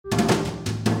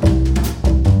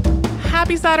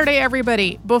Happy Saturday,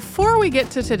 everybody. Before we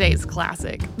get to today's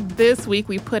classic, this week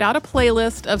we put out a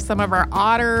playlist of some of our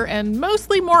odder and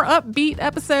mostly more upbeat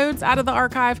episodes out of the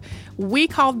archive. We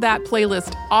called that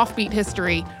playlist Offbeat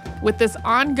History. With this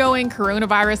ongoing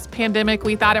coronavirus pandemic,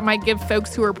 we thought it might give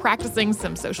folks who are practicing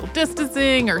some social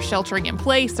distancing or sheltering in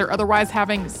place or otherwise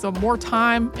having some more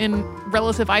time in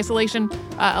relative isolation,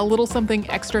 a little something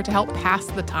extra to help pass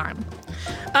the time.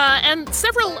 And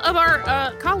several of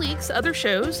our colleagues, other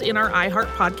shows in our iHeart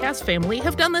podcast family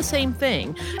have done the same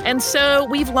thing. And so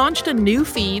we've launched a new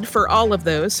feed for all of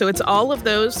those. So it's all of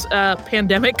those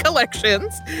pandemic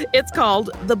collections. It's called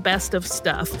The Best of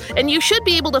Stuff. And you should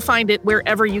be able to find it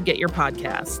wherever you get your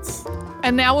podcasts.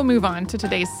 And now we'll move on to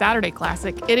today's Saturday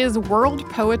classic. It is World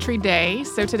Poetry Day,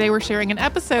 so today we're sharing an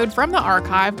episode from the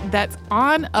archive that's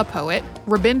on a poet,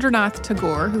 Rabindranath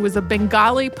Tagore, who was a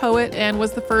Bengali poet and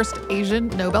was the first Asian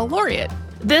Nobel laureate.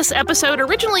 This episode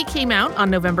originally came out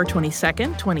on November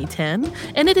 22nd, 2010,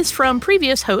 and it is from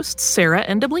previous hosts Sarah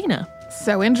and Deblina.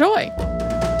 So enjoy.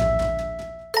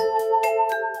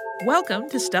 Welcome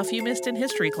to Stuff You Missed in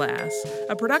History Class,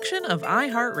 a production of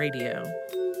iHeartRadio.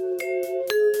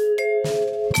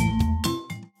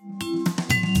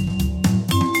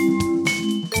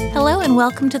 Hello and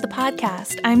welcome to the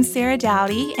podcast. I'm Sarah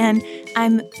Dowdy, and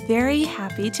I'm very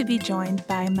happy to be joined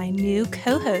by my new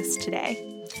co-host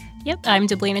today. Yep, I'm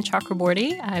Deblina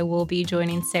Chakraborty. I will be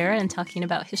joining Sarah and talking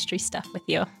about history stuff with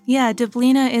you. Yeah,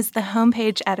 Deblina is the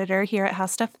homepage editor here at How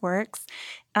Stuff Works.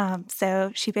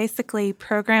 So she basically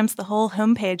programs the whole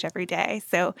homepage every day.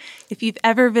 So if you've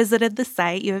ever visited the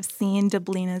site, you have seen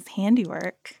Deblina's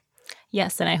handiwork.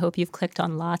 Yes, and I hope you've clicked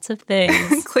on lots of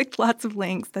things. Clicked lots of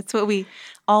links. That's what we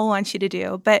all want you to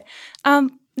do. But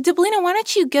Deblina, why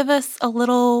don't you give us a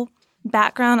little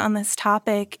background on this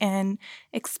topic and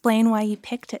explain why you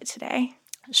picked it today?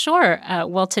 Sure.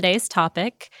 Well, today's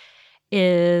topic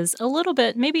is a little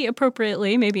bit, maybe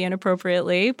appropriately, maybe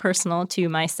inappropriately, personal to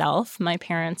myself. My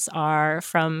parents are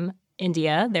from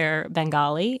India. They're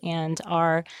Bengali, and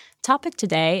our topic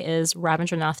today is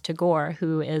Rabindranath Tagore,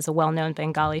 who is a well-known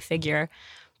Bengali figure,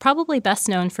 probably best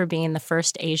known for being the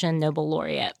first Asian Nobel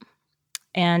laureate.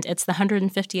 And it's the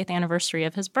 150th anniversary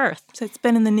of his birth. So it's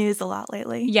been in the news a lot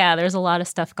lately. Yeah, there's a lot of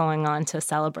stuff going on to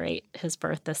celebrate his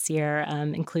birth this year,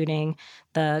 including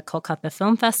the Kolkata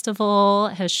Film Festival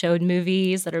has showed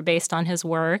movies that are based on his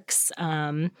works.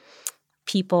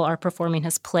 People are performing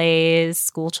his plays,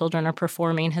 school children are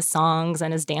performing his songs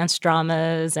and his dance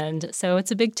dramas, and so it's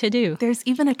a big to-do. There's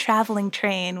even a traveling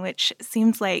train, which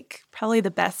seems like probably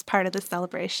the best part of the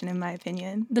celebration, in my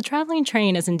opinion. The traveling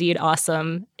train is indeed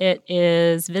awesome. It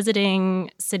is visiting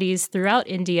cities throughout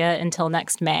India until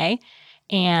next May,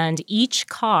 and each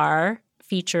car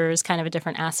features kind of a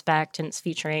different aspect, and it's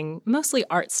featuring mostly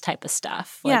arts type of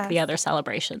stuff, like the other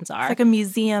celebrations are. It's like a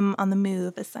museum on the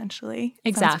move, essentially.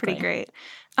 Exactly. Sounds pretty great.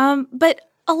 But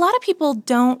a lot of people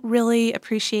don't really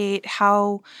appreciate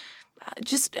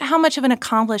just how much of an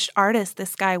accomplished artist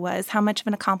this guy was, how much of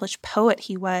an accomplished poet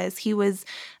he was. He was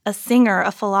a singer,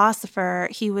 a philosopher.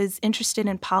 He was interested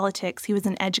in politics. He was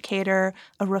an educator,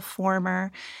 a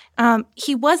reformer.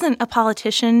 He wasn't a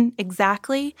politician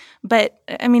exactly, but,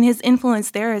 I mean, his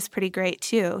influence there is pretty great,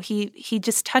 too. He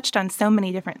just touched on so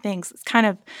many different things. It's kind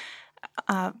of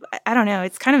I don't know,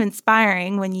 it's kind of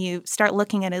inspiring when you start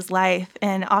looking at his life,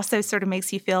 and also sort of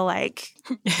makes you feel like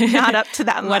not up to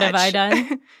that much. What have I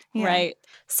done? Yeah. Right.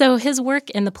 So his work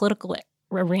in the political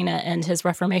arena and his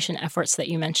Reformation efforts that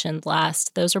you mentioned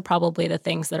last, those are probably the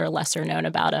things that are lesser known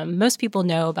about him. Most people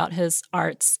know about his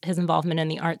arts, his involvement in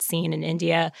the art scene in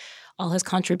India, all his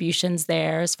contributions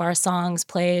there as far as songs,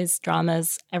 plays,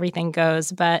 dramas, everything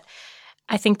goes. But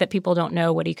I think that people don't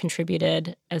know what he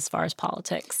contributed as far as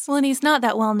politics. Well, and he's not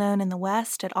that well known in the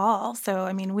West at all. So,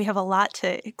 I mean, we have a lot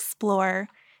to explore,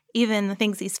 even the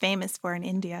things he's famous for in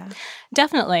India.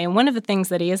 Definitely. And one of the things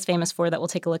that he is famous for that we'll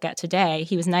take a look at today,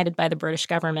 he was knighted by the British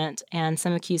government, and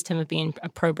some accused him of being a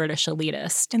pro-British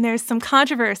elitist. And there's some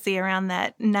controversy around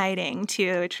that knighting,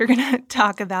 too, which we're going to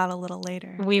talk about a little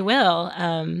later. We will.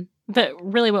 But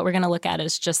really what we're going to look at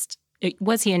is just,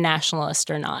 was he a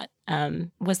nationalist or not?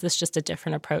 Was this just a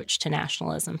different approach to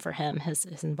nationalism for him, his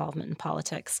involvement in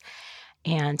politics,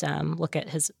 and look at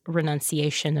his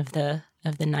renunciation of the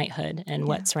knighthood and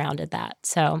what surrounded that.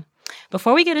 So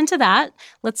Before we get into that,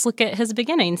 let's look at his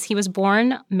beginnings. He was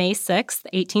born May 6th,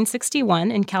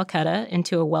 1861 in Calcutta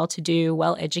into a well-to-do,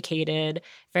 well-educated,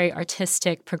 very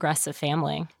artistic, progressive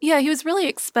family. Yeah, he was really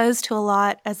exposed to a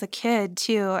lot as a kid,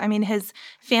 too. I mean, his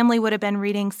family would have been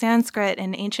reading Sanskrit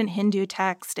and ancient Hindu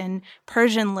text and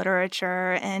Persian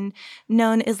literature and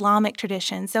known Islamic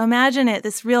tradition. So imagine it,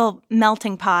 this real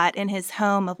melting pot in his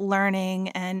home of learning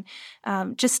and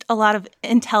just a lot of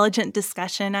intelligent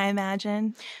discussion, I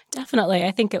imagine. Definitely.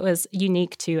 I think it was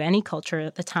unique to any culture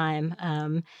at the time.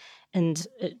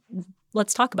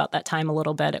 Let's talk about that time a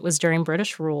little bit. It was during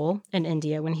British rule in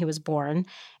India when he was born,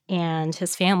 and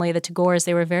his family, the Tagores,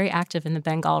 they were very active in the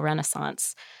Bengal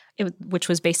Renaissance, which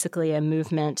was basically a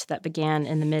movement that began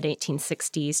in the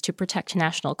mid-1860s to protect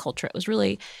national culture. It was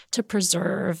really to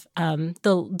preserve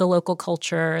the local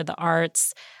culture, the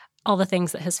arts, all the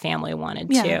things that his family wanted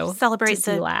to celebrate to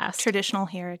see the last. Traditional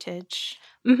heritage.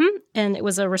 Mm-hmm. And it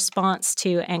was a response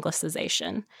to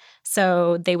Anglicization.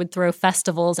 So they would throw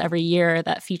festivals every year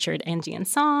that featured Indian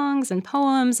songs and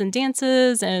poems and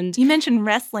dances. And you mentioned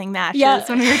wrestling matches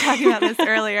when we were talking about this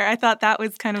earlier. I thought that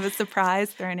was kind of a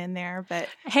surprise thrown in there. But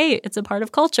hey, it's a part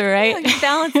of culture, right? Yeah, you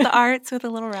balance the arts with a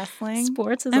little wrestling.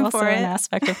 Sports is also an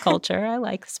aspect of culture. I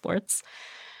like sports.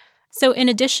 So in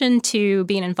addition to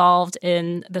being involved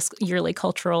in this yearly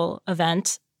cultural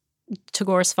event,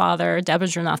 Tagore's father,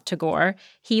 Debendranath Tagore,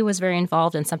 he was very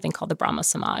involved in something called the Brahmo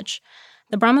Samaj.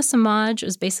 The Brahmo Samaj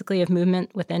is basically a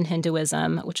movement within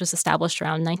Hinduism, which was established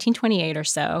around 1928 or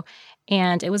so,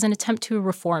 and it was an attempt to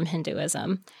reform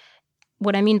Hinduism.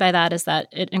 What I mean by that is that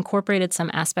it incorporated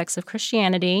some aspects of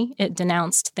Christianity. It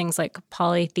denounced things like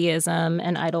polytheism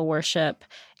and idol worship,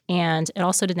 and it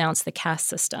also denounced the caste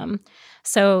system.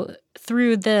 So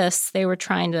through this, they were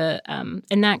trying to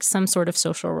enact some sort of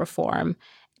social reform,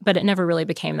 but it never really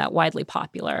became that widely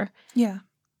popular. Yeah.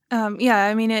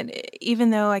 I mean,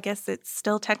 even though I guess it's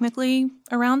still technically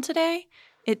around today,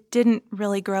 it didn't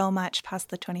really grow much past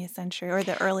the 20th century or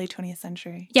the early 20th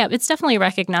century. Yeah, it's definitely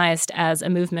recognized as a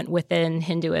movement within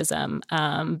Hinduism,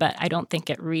 but I don't think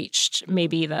it reached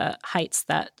maybe the heights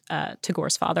that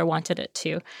Tagore's father wanted it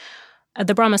to.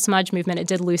 The Brahmo Samaj movement, it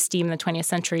did lose steam in the 20th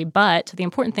century, but the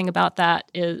important thing about that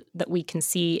is that we can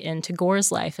see in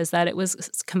Tagore's life is that it was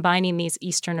combining these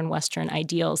Eastern and Western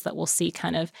ideals that we'll see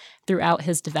kind of throughout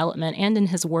his development and in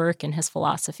his work and his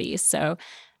philosophies. So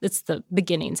it's the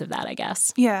beginnings of that, I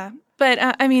guess. Yeah, but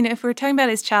I mean, if we're talking about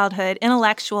his childhood,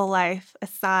 intellectual life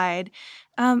aside,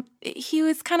 he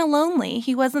was kind of lonely.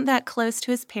 He wasn't that close to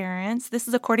his parents. This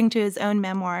is according to his own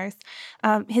memoirs.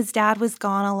 His dad was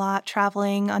gone a lot,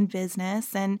 traveling on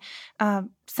business, and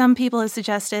some people have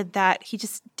suggested that he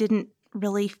just didn't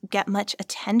really get much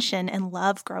attention and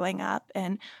love growing up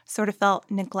and sort of felt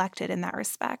neglected in that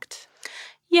respect.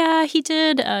 Yeah, he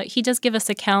did. He does give us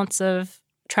accounts of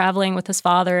traveling with his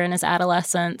father in his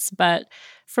adolescence, but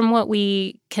from what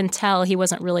we can tell, he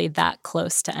wasn't really that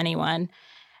close to anyone.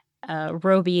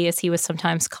 Roby, as he was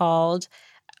sometimes called,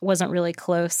 wasn't really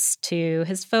close to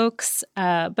his folks,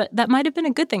 but that might have been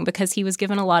a good thing because he was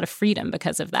given a lot of freedom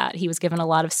because of that. He was given a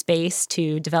lot of space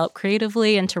to develop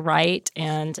creatively and to write,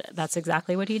 and that's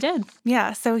exactly what he did.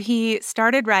 Yeah, so he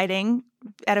started writing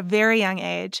at a very young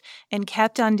age and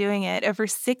kept on doing it. Over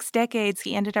 6 decades,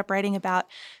 he ended up writing about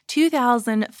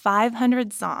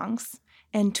 2,500 songs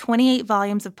and 28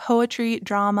 volumes of poetry,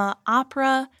 drama,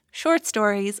 opera, short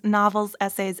stories, novels,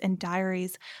 essays, and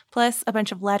diaries, plus a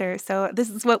bunch of letters. So this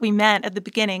is what we meant at the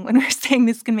beginning when we were saying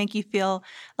this can make you feel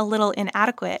a little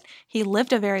inadequate. He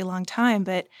lived a very long time,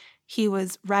 but he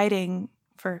was writing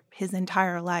for his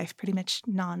entire life, pretty much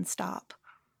nonstop.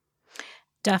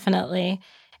 Definitely.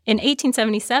 In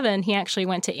 1877, he actually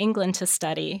went to England to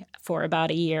study for about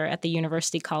a year at the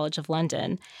University College of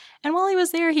London. And while he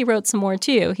was there, he wrote some more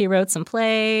too. He wrote some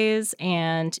plays,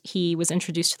 and he was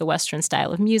introduced to the Western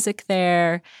style of music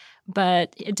there,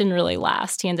 but it didn't really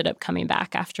last. He ended up coming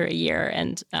back after a year,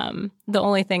 and the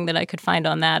only thing that I could find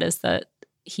on that is that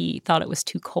he thought it was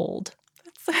too cold.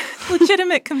 That's a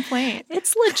legitimate complaint.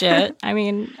 It's legit. I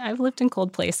mean, I've lived in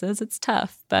cold places. It's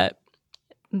tough, but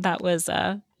that was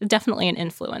definitely an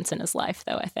influence in his life,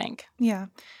 though, I think. Yeah.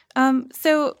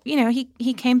 So,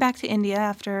 he came back to India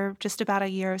after just about a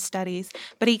year of studies,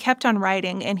 but he kept on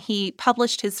writing, and he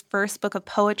published his first book of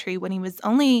poetry when he was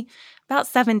only about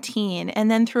 17. And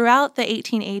then throughout the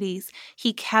 1880s,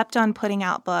 he kept on putting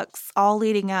out books, all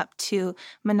leading up to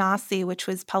Manasi, which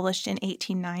was published in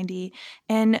 1890.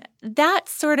 And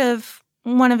that's sort of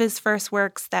one of his first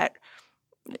works that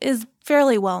is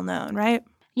fairly well known, right?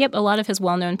 Yep, a lot of his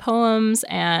well-known poems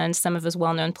and some of his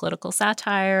well-known political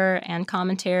satire and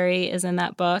commentary is in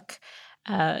that book.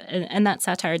 And that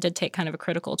satire did take kind of a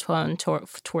critical tone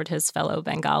toward his fellow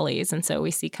Bengalis. And so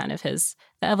we see kind of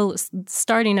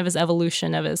starting of his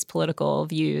evolution of his political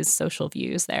views, social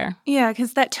views there. Yeah,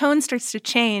 because that tone starts to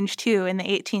change, too, in the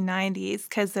 1890s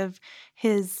because of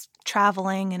his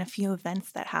traveling and a few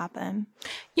events that happen.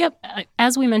 Yep.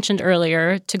 As we mentioned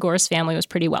earlier, Tagore's family was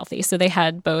pretty wealthy. So they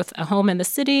had both a home in the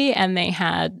city and they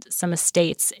had some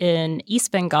estates in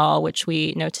East Bengal, which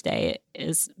we know today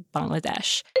is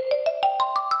Bangladesh.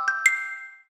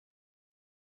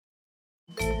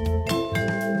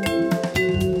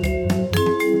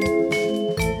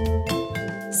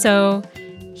 So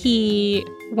he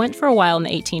went for a while in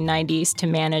the 1890s to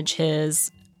manage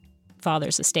his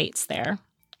father's estates there.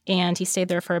 And he stayed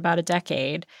there for about a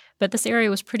decade. But this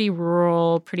area was pretty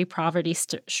rural, pretty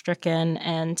poverty-stricken,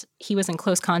 and he was in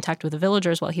close contact with the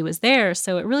villagers while he was there.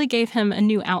 So it really gave him a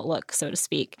new outlook, so to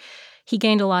speak. He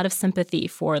gained a lot of sympathy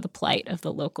for the plight of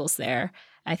the locals there,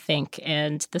 I think.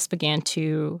 And this began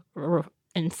to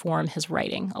inform his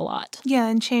writing a lot. Yeah,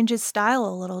 and change his style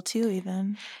a little too,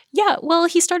 even. Yeah, well,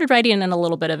 he started writing in a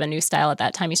little bit of a new style at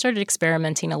that time. He started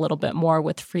experimenting a little bit more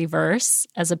with free verse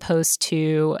as opposed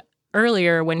to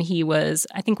earlier when he was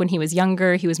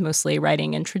younger, he was mostly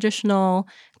writing in traditional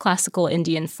classical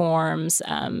Indian forms.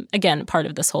 Again, part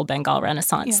of this whole Bengal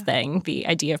Renaissance thing, the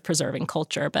idea of preserving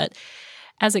culture. But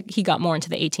as he got more into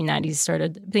the 1890s, he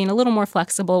started being a little more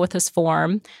flexible with his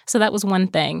form. So that was one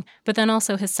thing. But then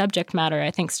also his subject matter,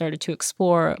 I think, started to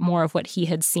explore more of what he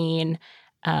had seen,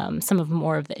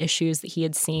 more of the issues that he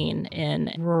had seen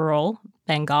in rural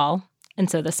Bengal. And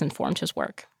so this informed his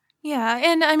work. Yeah,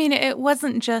 and I mean, it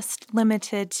wasn't just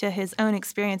limited to his own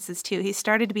experiences, too. He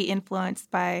started to be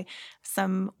influenced by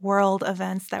some world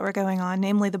events that were going on,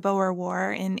 namely the Boer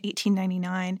War in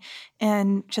 1899.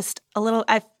 And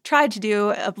I've tried to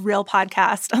do a real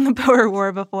podcast on the Boer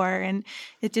War before, and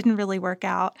it didn't really work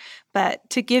out. But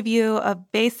to give you a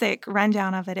basic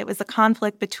rundown of it, it was a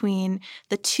conflict between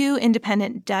the two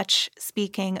independent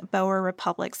Dutch-speaking Boer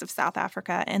republics of South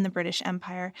Africa and the British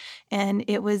Empire. And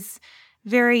it was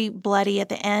very bloody. At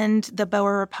the end, the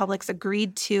Boer republics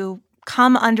agreed to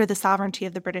come under the sovereignty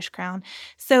of the British Crown.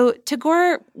 So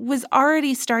Tagore was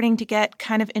already starting to get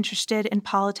kind of interested in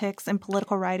politics and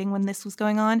political writing when this was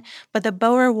going on, but the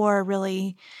Boer War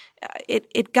really,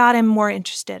 it got him more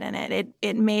interested in it.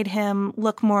 It made him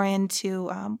look more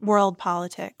into world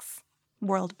politics,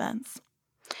 world events.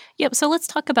 Yep, so let's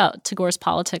talk about Tagore's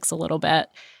politics a little bit,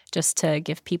 just to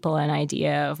give people an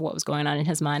idea of what was going on in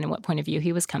his mind and what point of view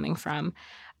he was coming from.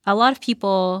 A lot of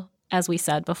people, as we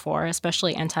said before,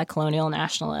 especially anti-colonial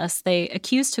nationalists, they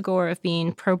accused Tagore of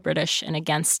being pro-British and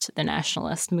against the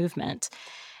nationalist movement.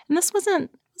 And this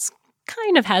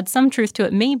kind of had some truth to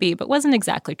it maybe, but wasn't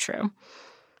exactly true.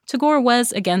 Tagore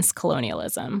was against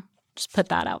colonialism. Just put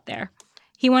that out there.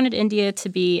 He wanted India to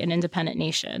be an independent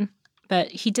nation. But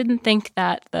he didn't think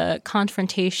that the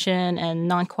confrontation and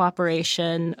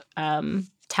non-cooperation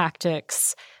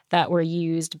tactics that were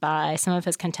used by some of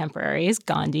his contemporaries,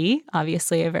 Gandhi,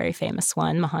 obviously a very famous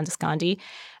one, Mohandas Gandhi,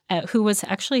 who was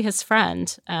actually his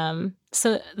friend.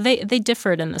 So they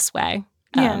differed in this way.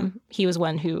 He was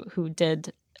one who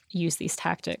did use these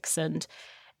tactics, and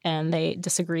they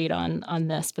disagreed on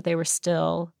this, but they were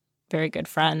still very good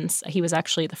friends. He was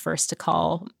actually the first to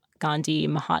call Gandhi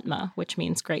Mahatma, which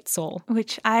means great soul.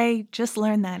 Which I just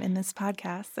learned that in this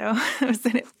podcast, so it was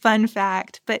a fun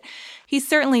fact. But he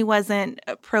certainly wasn't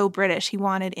pro-British. He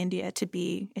wanted India to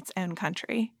be its own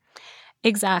country.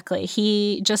 Exactly.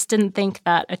 He just didn't think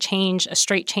that a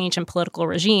straight change in political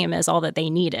regime is all that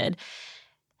they needed.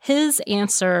 His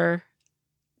answer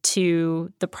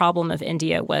to the problem of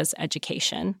India was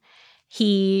education.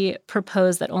 He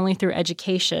proposed that only through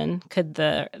education could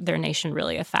their nation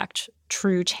really affect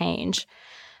true change.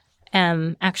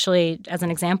 Actually, as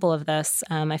an example of this,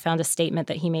 I found a statement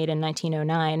that he made in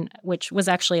 1909, which was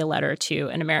actually a letter to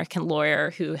an American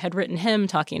lawyer who had written him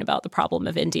talking about the problem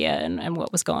of India and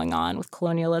what was going on with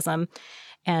colonialism.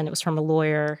 And it was from a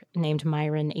lawyer named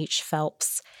Myron H.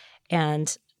 Phelps.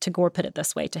 And Tagore put it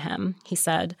this way to him. He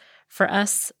said, "For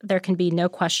us, there can be no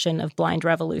question of blind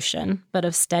revolution, but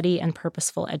of steady and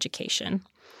purposeful education."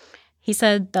 He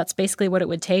said that's basically what it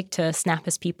would take to snap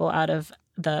his people out of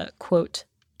the, quote,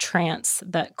 trance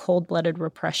that cold-blooded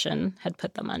repression had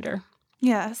put them under.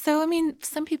 Yeah, so I mean,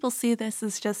 some people see this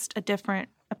as just a different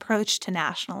approach to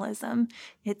nationalism.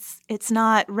 It's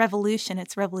not revolution,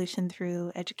 it's revolution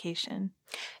through education.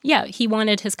 Yeah, he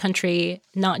wanted his country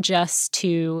not just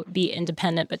to be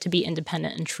independent, but to be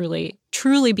independent and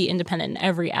truly be independent in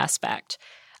every aspect.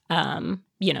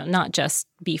 not just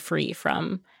be free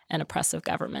from an oppressive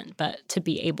government, but to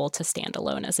be able to stand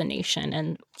alone as a nation.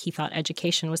 And he thought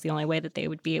education was the only way that they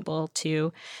would be able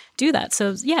to do that.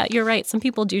 So, yeah, you're right. Some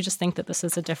people do just think that this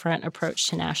is a different approach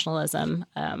to nationalism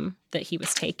that he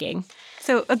was taking.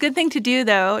 So a good thing to do,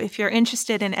 though, if you're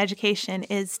interested in education,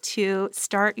 is to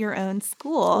start your own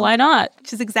school. Why not?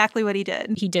 Which is exactly what he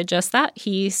did. He did just that.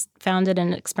 He founded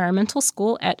an experimental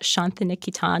school at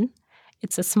Shantiniketan.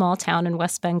 It's a small town in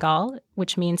West Bengal,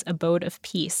 which means abode of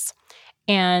peace.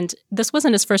 And this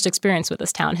wasn't his first experience with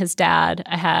this town. His dad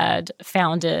had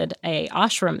founded a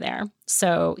ashram there,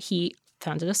 so he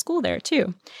founded a school there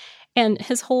too. And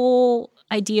his whole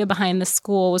idea behind the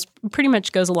school was pretty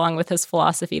much goes along with his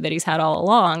philosophy that he's had all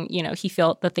along. He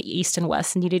felt that the East and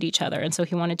West needed each other, and so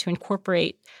he wanted to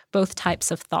incorporate both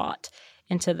types of thought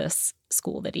into this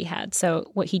school that he had. So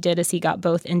what he did is he got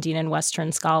both Indian and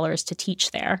Western scholars to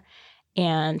teach there.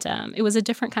 And it was a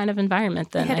different kind of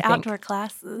environment than They had outdoor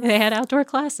classes. They had outdoor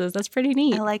classes. That's pretty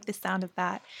neat. I like the sound of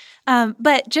that.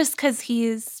 But just because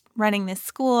he's running this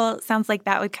school, sounds like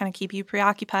that would kind of keep you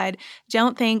preoccupied.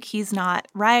 Don't think he's not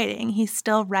writing. He's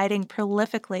still writing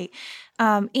prolifically.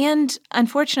 And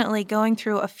unfortunately, going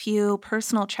through a few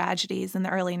personal tragedies in the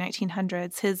early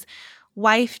 1900s. His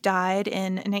wife died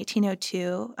in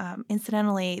 1902.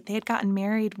 Incidentally, they had gotten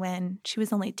married when she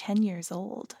was only 10 years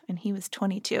old and he was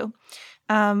 22.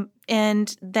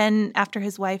 And then after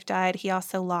his wife died, he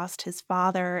also lost his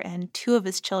father and two of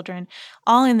his children,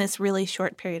 all in this really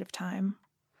short period of time.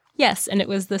 Yes, and it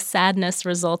was the sadness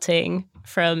resulting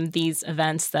from these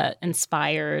events that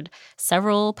inspired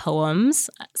several poems,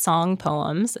 song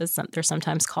poems, as they're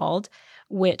sometimes called,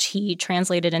 which he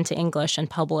translated into English and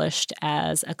published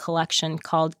as a collection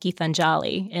called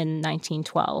Geethanjali in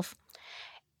 1912.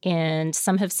 And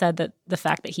some have said that the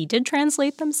fact that he did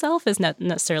translate himself is not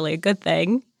necessarily a good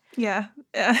thing. Yeah.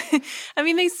 I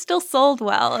mean, they still sold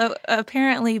well.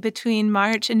 Apparently, between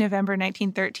March and November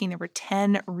 1913, there were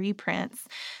 10 reprints.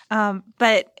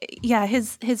 But yeah,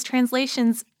 his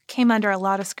translations came under a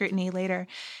lot of scrutiny later.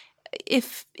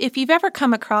 If you've ever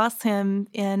come across him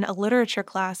in a literature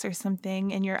class or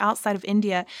something and you're outside of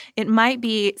India, it might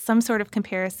be some sort of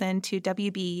comparison to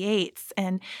W.B. Yeats.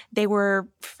 And they were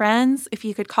friends, if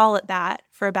you could call it that,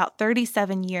 for about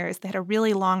 37 years. They had a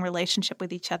really long relationship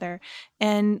with each other.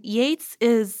 And Yeats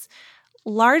is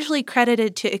largely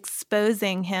credited to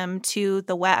exposing him to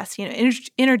the West,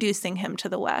 introducing him to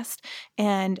the West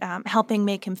and helping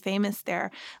make him famous there.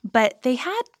 But they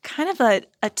had kind of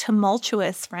a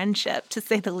tumultuous friendship, to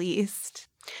say the least.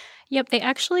 Yep, they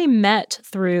actually met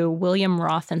through William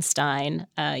Rothenstein.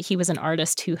 He was an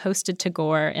artist who hosted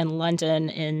Tagore in London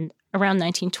in around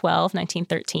 1912,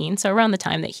 1913, so around the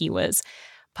time that he was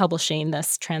publishing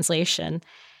this translation.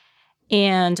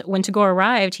 And when Tagore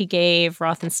arrived, he gave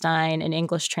Rothenstein an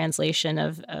English translation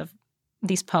of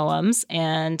these poems,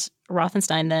 and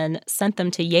Rothenstein then sent them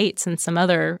to Yeats and some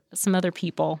other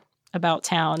people about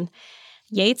town.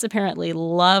 Yeats apparently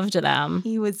loved them.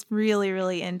 He was really,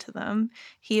 really into them.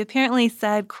 He apparently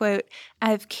said, quote,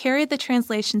 "I've carried the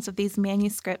translations of these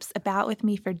manuscripts about with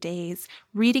me for days,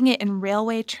 reading it in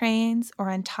railway trains or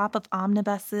on top of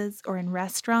omnibuses or in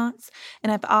restaurants,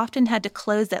 and I've often had to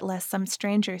close it lest some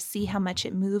stranger see how much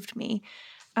it moved me."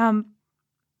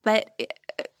 But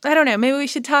I don't know, maybe we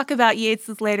should talk about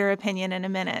Yeats's later opinion in a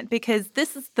minute, because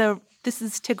this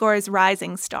is Tagore's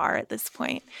rising star at this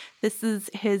point. This is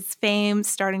his fame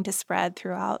starting to spread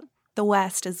throughout the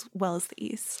West as well as the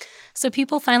East. So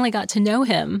people finally got to know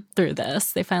him through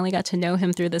this. They finally got to know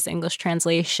him through this English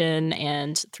translation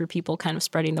and through people kind of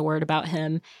spreading the word about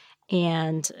him.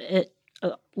 And it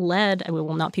led,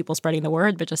 well, not people spreading the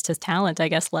word, but just his talent, I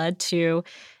guess, led to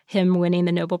him winning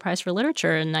the Nobel Prize for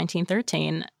Literature in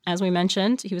 1913. As we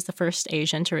mentioned, he was the first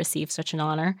Asian to receive such an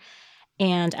honor.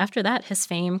 And after that, his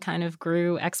fame kind of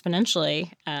grew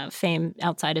exponentially, fame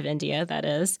outside of India, that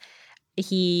is.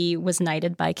 He was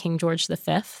knighted by King George V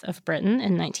of Britain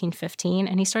in 1915,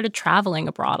 and he started traveling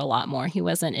abroad a lot more. He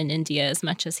wasn't in India as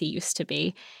much as he used to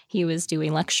be. He was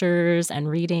doing lectures and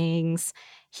readings.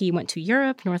 He went to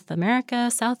Europe, North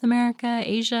America, South America,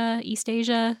 Asia, East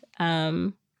Asia,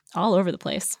 all over the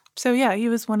place. So yeah, he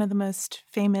was one of the most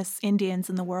famous Indians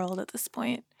in the world at this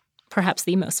point. Perhaps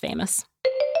the most famous.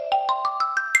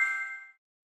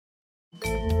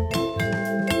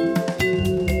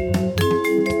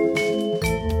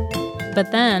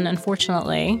 But then,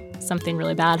 unfortunately, something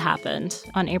really bad happened.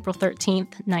 On April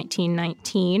 13th,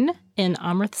 1919, in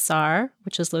Amritsar,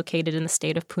 which is located in the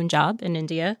state of Punjab in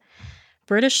India,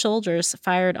 British soldiers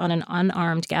fired on an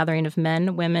unarmed gathering of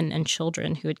men, women, and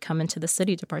children who had come into the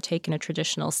city to partake in a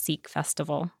traditional Sikh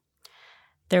festival.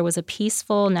 there was a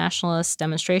peaceful nationalist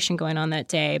demonstration going on that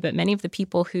day, but many of the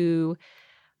people who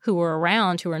were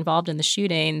around, who were involved in the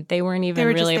shooting, they weren't even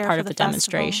really a part of the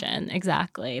demonstration.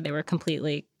 Exactly. They were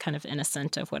completely kind of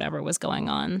innocent of whatever was going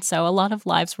on. So a lot of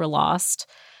lives were lost,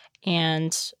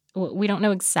 and we don't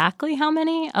know exactly how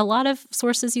many. A lot of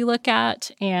sources you look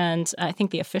at, and I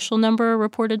think the official number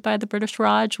reported by the British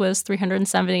Raj was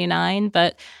 379,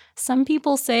 but some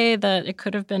people say that it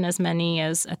could have been as many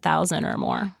as 1,000 or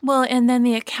more. Well, and then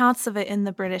the accounts of it in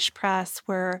the British press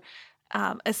were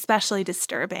especially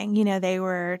disturbing. You know, they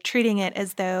were treating it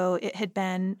as though it had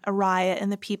been a riot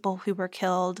and the people who were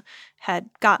killed had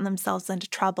gotten themselves into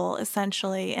trouble,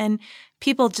 essentially. And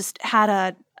people just had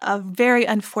a very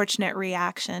unfortunate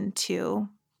reaction to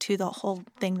the whole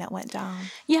thing that went down.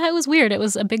 Yeah, it was weird. It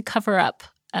was a big cover-up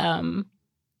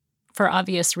for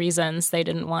obvious reasons. They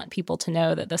didn't want people to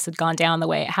know that this had gone down the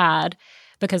way it had,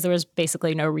 because there was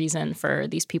basically no reason for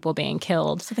these people being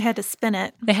killed. So they had to spin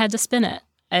it.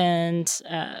 And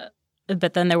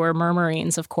but then there were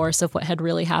murmurings, of course, of what had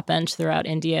really happened throughout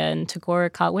India. And Tagore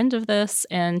caught wind of this,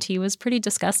 and he was pretty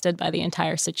disgusted by the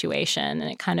entire situation, and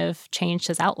it kind of changed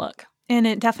his outlook. And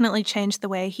it definitely changed the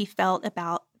way he felt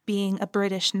about being a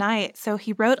British knight. So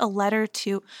he wrote a letter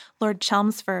to Lord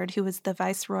Chelmsford, who was the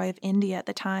Viceroy of India at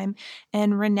the time,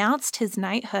 and renounced his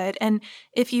knighthood. And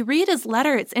if you read his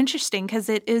letter, it's interesting because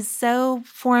it is so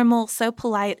formal, so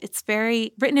polite. It's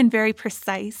written in very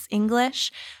precise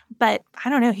English. But I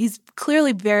don't know, he's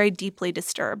clearly very deeply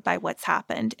disturbed by what's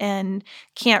happened and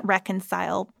can't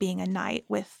reconcile being a knight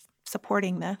with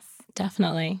supporting this.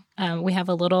 Definitely. We have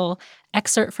a little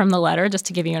excerpt from the letter just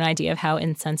to give you an idea of how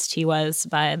incensed he was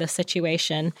by the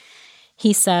situation.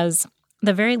 He says,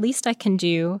 "The very least I can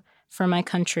do for my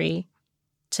country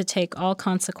to take all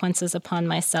consequences upon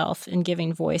myself in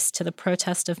giving voice to the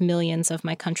protest of millions of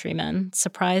my countrymen,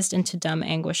 surprised into dumb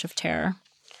anguish of terror.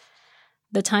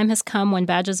 The time has come when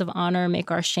badges of honor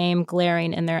make our shame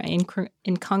glaring in their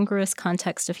incongruous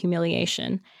context of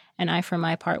humiliation, and I, for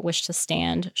my part, wish to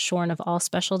stand, shorn of all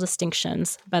special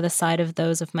distinctions, by the side of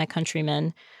those of my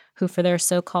countrymen who, for their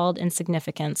so-called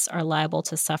insignificance, are liable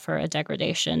to suffer a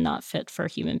degradation not fit for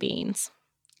human beings."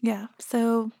 Yeah,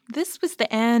 so this was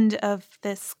the end of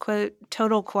this, quote,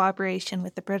 total cooperation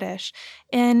with the British.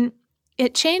 And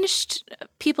it changed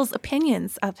people's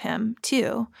opinions of him,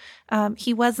 too.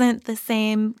 He wasn't the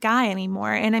same guy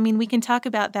anymore. And I mean, we can talk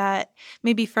about that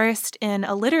maybe first in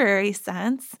a literary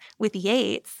sense with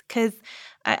Yeats, because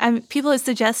people have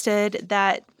suggested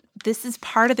that this is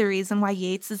part of the reason why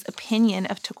Yeats's opinion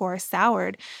of Tagore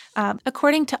soured.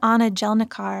 According to Anna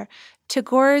Jelnikar,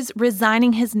 Tagore's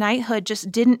resigning his knighthood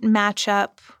just didn't match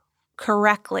up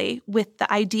correctly with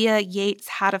the idea Yeats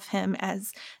had of him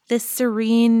as this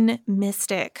serene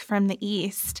mystic from the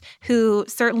East who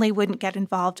certainly wouldn't get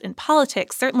involved in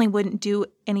politics, certainly wouldn't do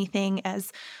anything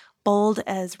as bold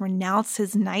as renounce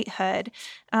his knighthood.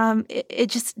 It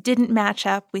just didn't match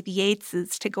up with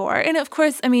Yeats's Tagore. And of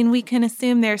course, I mean, we can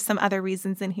assume there's some other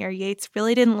reasons in here. Yeats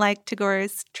really didn't like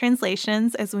Tagore's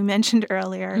translations, as we mentioned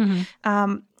earlier.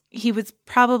 Mm-hmm. He was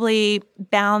probably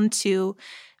bound to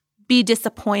be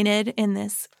disappointed in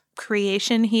this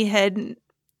creation he had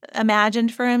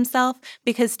imagined for himself,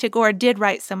 because Tagore did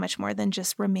write so much more than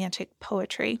just romantic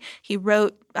poetry. He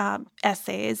wrote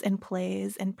essays and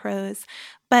plays and prose.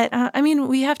 But, I mean,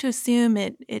 we have to assume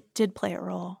it did play a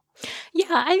role. Yeah,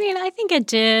 I mean, I think it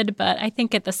did, but I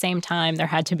think at the same time there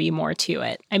had to be more to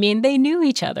it. I mean, they knew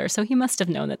each other, so he must have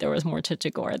known that there was more to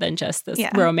Tagore than just this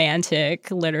romantic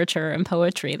literature and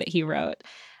poetry that he wrote.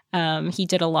 He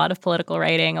did a lot of political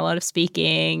writing, a lot of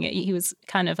speaking. He was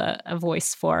kind of a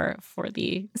voice for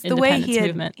the independence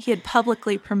movement. He had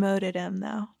publicly promoted him,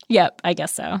 though. Yep, I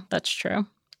guess so. That's true.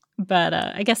 But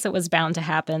I guess it was bound to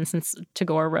happen since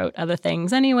Tagore wrote other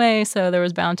things anyway, so there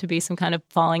was bound to be some kind of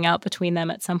falling out between them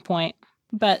at some point.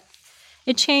 But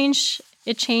it changed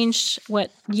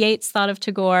what Yeats thought of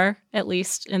Tagore, at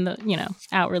least in the,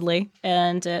 outwardly.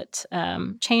 And it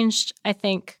changed, I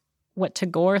think, what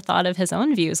Tagore thought of his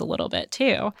own views a little bit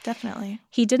too. Definitely.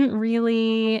 He didn't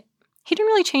really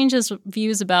change his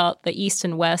views about the East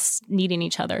and West needing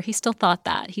each other. He still thought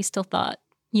that. He still thought,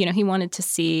 he wanted to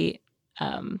see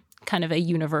kind of a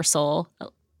universal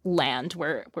land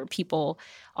where people,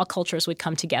 all cultures would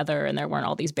come together and there weren't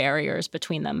all these barriers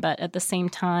between them. But at the same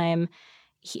time,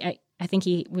 I think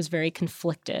he was very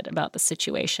conflicted about the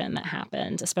situation that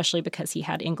happened, especially because he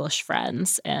had English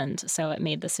friends. And so it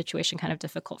made the situation kind of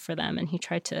difficult for them. And he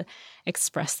tried to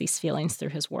express these feelings through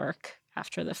his work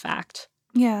after the fact.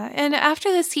 Yeah. And after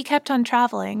this, he kept on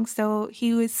traveling. So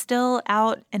he was still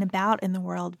out and about in the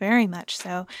world, very much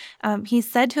so. He's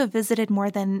said to have visited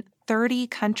more than 30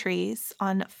 countries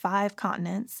on 5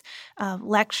 continents,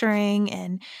 lecturing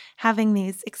and having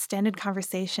these extended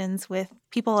conversations with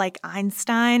people like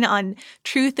Einstein on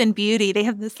truth and beauty. They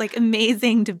have this like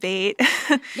amazing debate.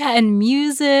 Yeah, and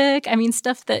music. I mean,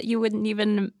 stuff that you wouldn't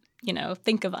even,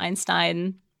 think of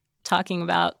Einstein talking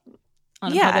about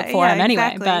on a public forum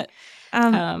anyway. But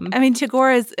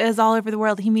Tagore is all over the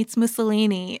world. He meets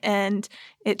Mussolini, and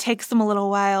it takes him a little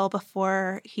while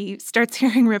before he starts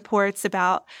hearing reports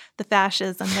about the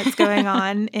fascism that's going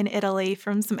on in Italy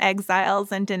from some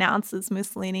exiles and denounces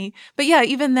Mussolini. But yeah,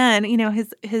 even then,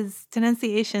 his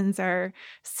denunciations are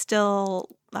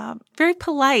still very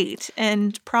polite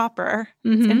and proper.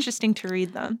 It's interesting to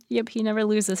read them. Yep, he never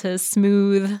loses his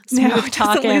smooth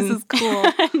talking. Doesn't lose his cool.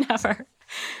 Never.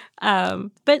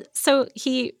 But so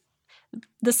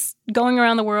this going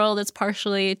around the world, it's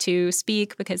partially to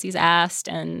speak because he's asked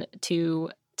and to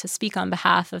speak on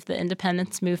behalf of the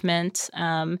independence movement.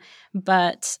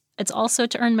 But it's also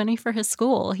to earn money for his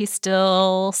school. He's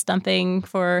still stumping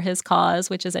for his cause,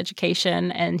 which is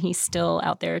education, and he's still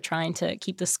out there trying to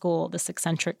keep the school, this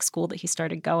eccentric school that he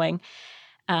started going.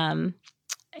 And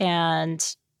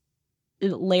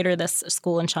later, this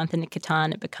school in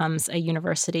Shantiniketan, it becomes a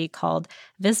university called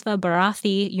Visva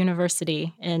Bharathi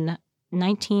University in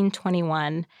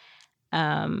 1921.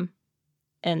 And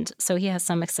so he has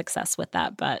some success with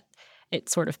that, but it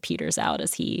sort of peters out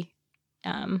as he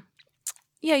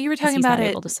you were talking about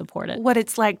able to support it. What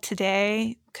it's like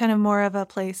today, kind of more of a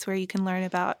place where you can learn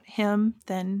about him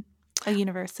than a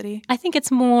university. I think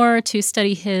it's more to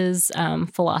study his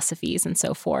philosophies and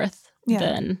so forth.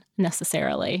 Than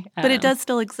necessarily. But it does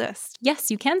still exist.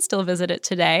 Yes, you can still visit it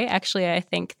today. Actually, I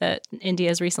think that India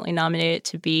has recently nominated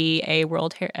to be a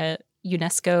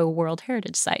UNESCO World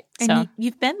Heritage Site. And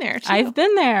you've been there, too. I've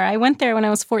been there. I went there when I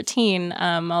was 14,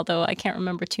 although I can't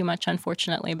remember too much,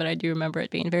 unfortunately, but I do remember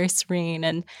it being very serene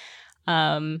and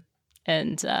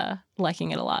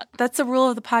liking it a lot. That's a rule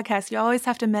of the podcast. You always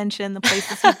have to mention the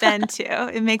places you've been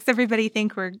to. It makes everybody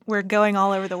think we're going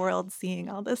all over the world seeing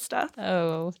all this stuff.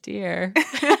 Oh, dear.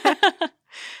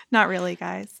 Not really,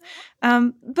 guys.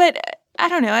 But I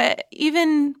don't know.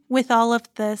 Even with all of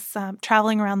this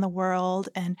traveling around the world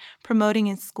and promoting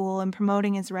his school and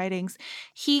promoting his writings,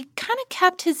 he kind of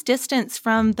kept his distance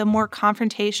from the more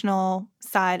confrontational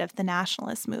side of the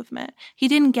nationalist movement. He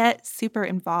didn't get super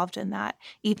involved in that,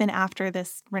 even after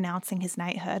this renouncing his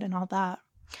knighthood and all that.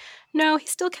 No, he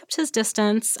still kept his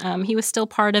distance. He was still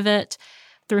part of it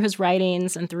through his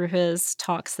writings and through his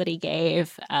talks that he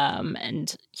gave.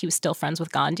 And he was still friends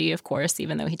with Gandhi, of course,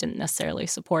 even though he didn't necessarily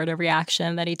support every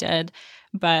action that he did.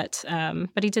 But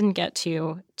he didn't get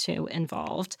too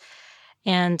involved.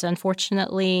 And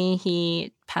unfortunately,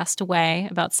 he passed away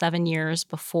about 7 years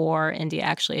before India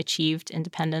actually achieved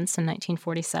independence in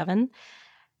 1947.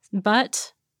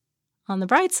 But on the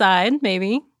bright side,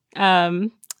 maybe,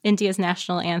 India's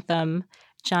national anthem,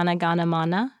 Jana Gana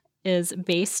Mana, is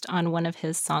based on one of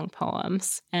his song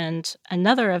poems. And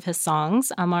another of his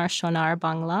songs, Amar Shonar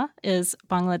Bangla, is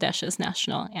Bangladesh's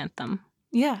national anthem.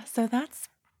 Yeah, so that's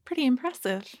pretty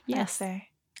impressive, yes. I'd say.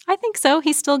 I think so.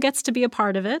 He still gets to be a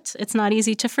part of it. It's not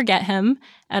easy to forget him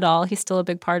at all. He's still a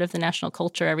big part of the national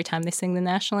culture. Every time they sing the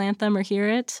national anthem or hear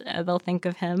it, they'll think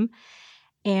of him.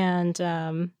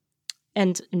 And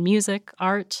music,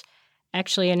 art.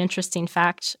 Actually, an interesting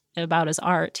fact about his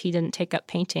art, he didn't take up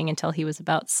painting until he was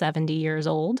about 70 years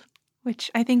old. Which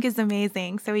I think is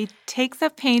amazing. So he takes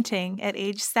up painting at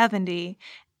age 70,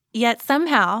 yet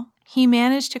somehow he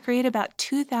managed to create about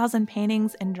 2,000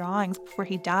 paintings and drawings before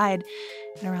he died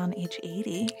at around age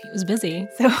 80. He was busy.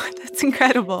 So that's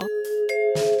incredible.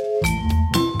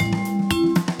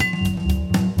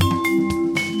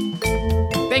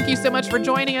 Thank you so much for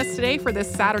joining us today for this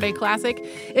Saturday Classic.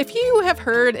 If you have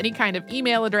heard any kind of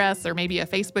email address or maybe a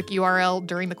Facebook URL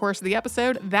during the course of the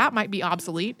episode, that might be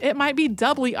obsolete. It might be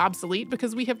doubly obsolete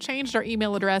because we have changed our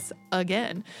email address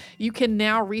again. You can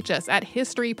now reach us at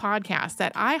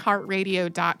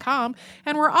historypodcast@iheartradio.com,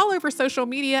 and we're all over social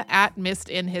media at Missed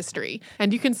in History.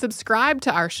 And you can subscribe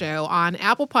to our show on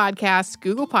Apple Podcasts,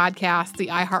 Google Podcasts, the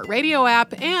iHeartRadio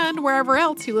app, and wherever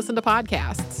else you listen to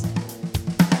podcasts.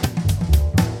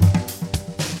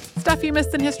 Stuff You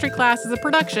Missed in History Class is a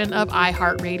production of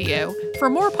iHeartRadio.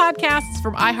 For more podcasts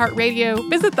from iHeartRadio,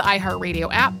 visit the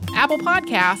iHeartRadio app, Apple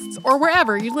Podcasts, or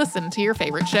wherever you listen to your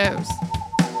favorite shows.